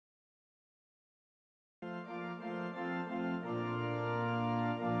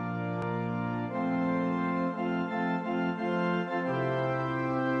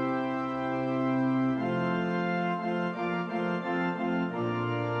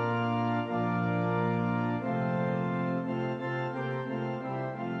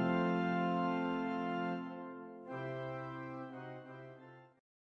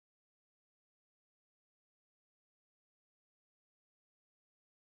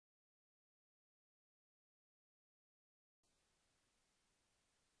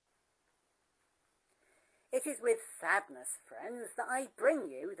It is with sadness, friends, that I bring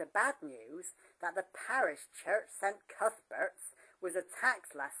you the bad news that the parish church St. Cuthbert's was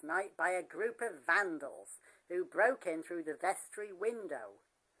attacked last night by a group of vandals who broke in through the vestry window.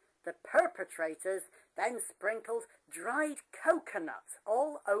 The perpetrators then sprinkled dried coconuts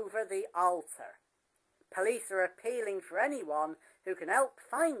all over the altar. Police are appealing for anyone who can help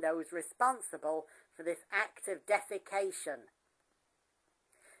find those responsible for this act of desiccation.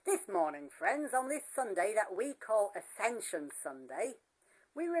 This morning, friends, on this Sunday that we call Ascension Sunday,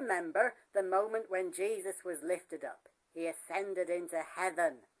 we remember the moment when Jesus was lifted up. He ascended into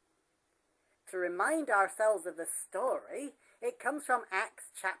heaven. To remind ourselves of the story, it comes from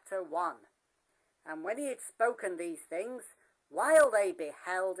Acts chapter 1. And when he had spoken these things, while they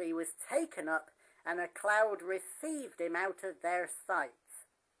beheld, he was taken up, and a cloud received him out of their sight.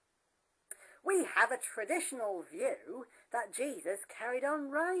 We have a traditional view that Jesus carried on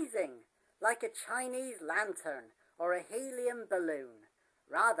rising, like a Chinese lantern or a helium balloon,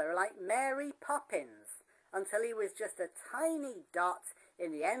 rather like Mary Poppins, until he was just a tiny dot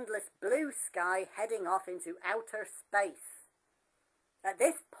in the endless blue sky heading off into outer space. At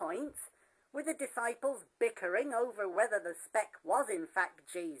this point, with the disciples bickering over whether the speck was in fact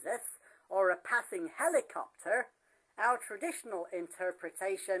Jesus or a passing helicopter, our traditional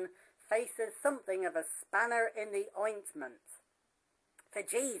interpretation faces something of a spanner in the ointment. For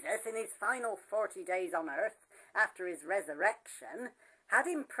Jesus, in his final 40 days on earth after his resurrection, had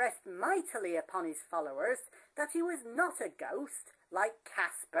impressed mightily upon his followers that he was not a ghost like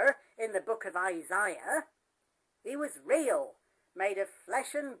Casper in the book of Isaiah. He was real, made of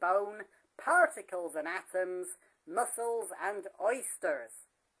flesh and bone, particles and atoms, muscles and oysters.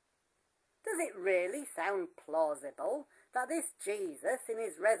 Does it really sound plausible that this Jesus in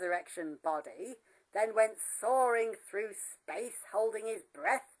his resurrection body then went soaring through space holding his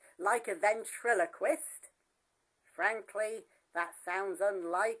breath like a ventriloquist? Frankly, that sounds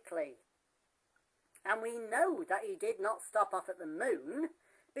unlikely. And we know that he did not stop off at the moon,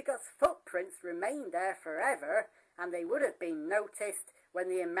 because footprints remained there forever, and they would have been noticed when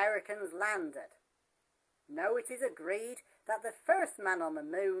the Americans landed. No, it is agreed that the first man on the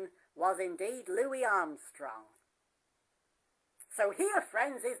moon was indeed Louis Armstrong. So here,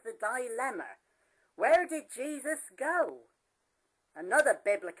 friends, is the dilemma. Where did Jesus go? Another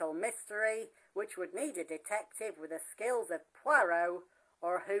biblical mystery which would need a detective with the skills of Poirot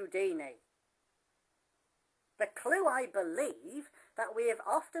or Houdini. The clue I believe that we have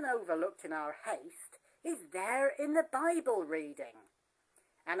often overlooked in our haste is there in the Bible reading.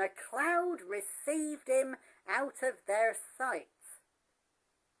 And a cloud received him out of their sight.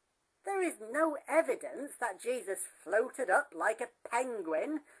 There is no evidence that Jesus floated up like a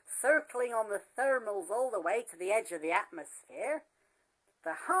penguin, circling on the thermals all the way to the edge of the atmosphere.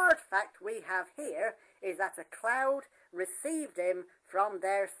 The hard fact we have here is that a cloud received him from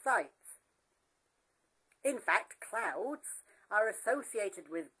their sight. In fact, clouds are associated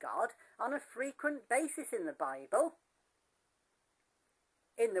with God on a frequent basis in the Bible.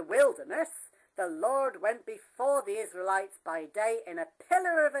 In the wilderness, the Lord went before the Israelites by day in a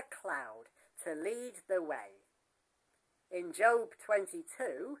pillar of a cloud to lead the way. In Job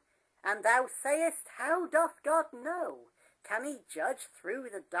 22, and thou sayest, how doth God know? Can he judge through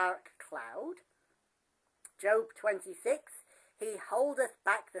the dark cloud? Job 26, he holdeth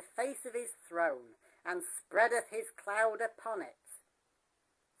back the face of his throne, and spreadeth his cloud upon it.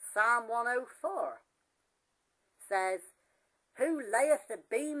 Psalm 104 says, who layeth the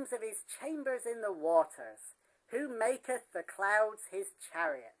beams of his chambers in the waters? Who maketh the clouds his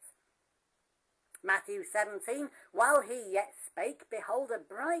chariot? Matthew 17, while he yet spake, behold, a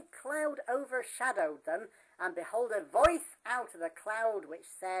bright cloud overshadowed them, and behold, a voice out of the cloud which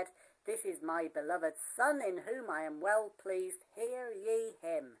said, this is my beloved Son, in whom I am well pleased, hear ye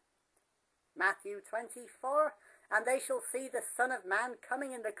him. Matthew 24, and they shall see the Son of Man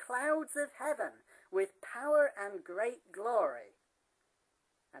coming in the clouds of heaven, with power and great glory.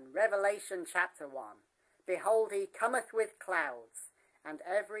 And Revelation chapter 1, behold, he cometh with clouds, and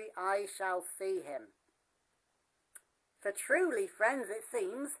every eye shall see him. For truly, friends, it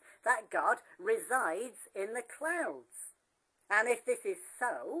seems that God resides in the clouds. And if this is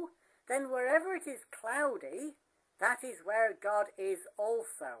so, then wherever it is cloudy, that is where God is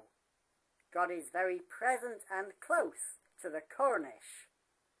also. God is very present and close to the Cornish.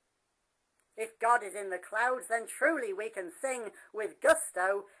 If God is in the clouds, then truly we can sing with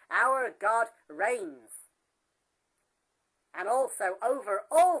gusto, our God reigns. And also over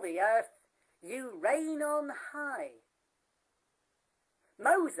all the earth, you reign on high.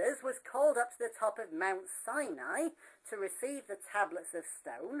 Moses was called up to the top of Mount Sinai to receive the tablets of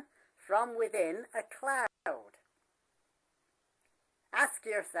stone from within a cloud. cloud. Ask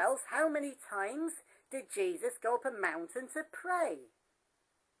yourselves, how many times did Jesus go up a mountain to pray?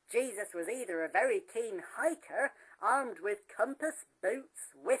 Jesus was either a very keen hiker, armed with compass,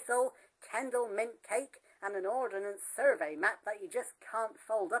 boots, whistle, Kendal mint cake, and an ordnance survey map that you just can't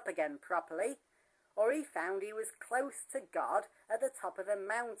fold up again properly, or he found he was close to God at the top of a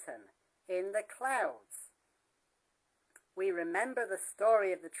mountain, in the clouds. We remember the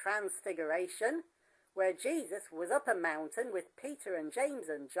story of the Transfiguration, where Jesus was up a mountain with Peter and James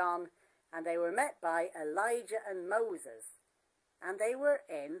and John, and they were met by Elijah and Moses, and they were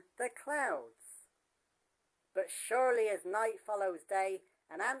in the clouds. But surely as night follows day,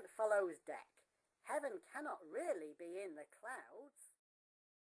 and ant follows deck, heaven cannot really be in the clouds.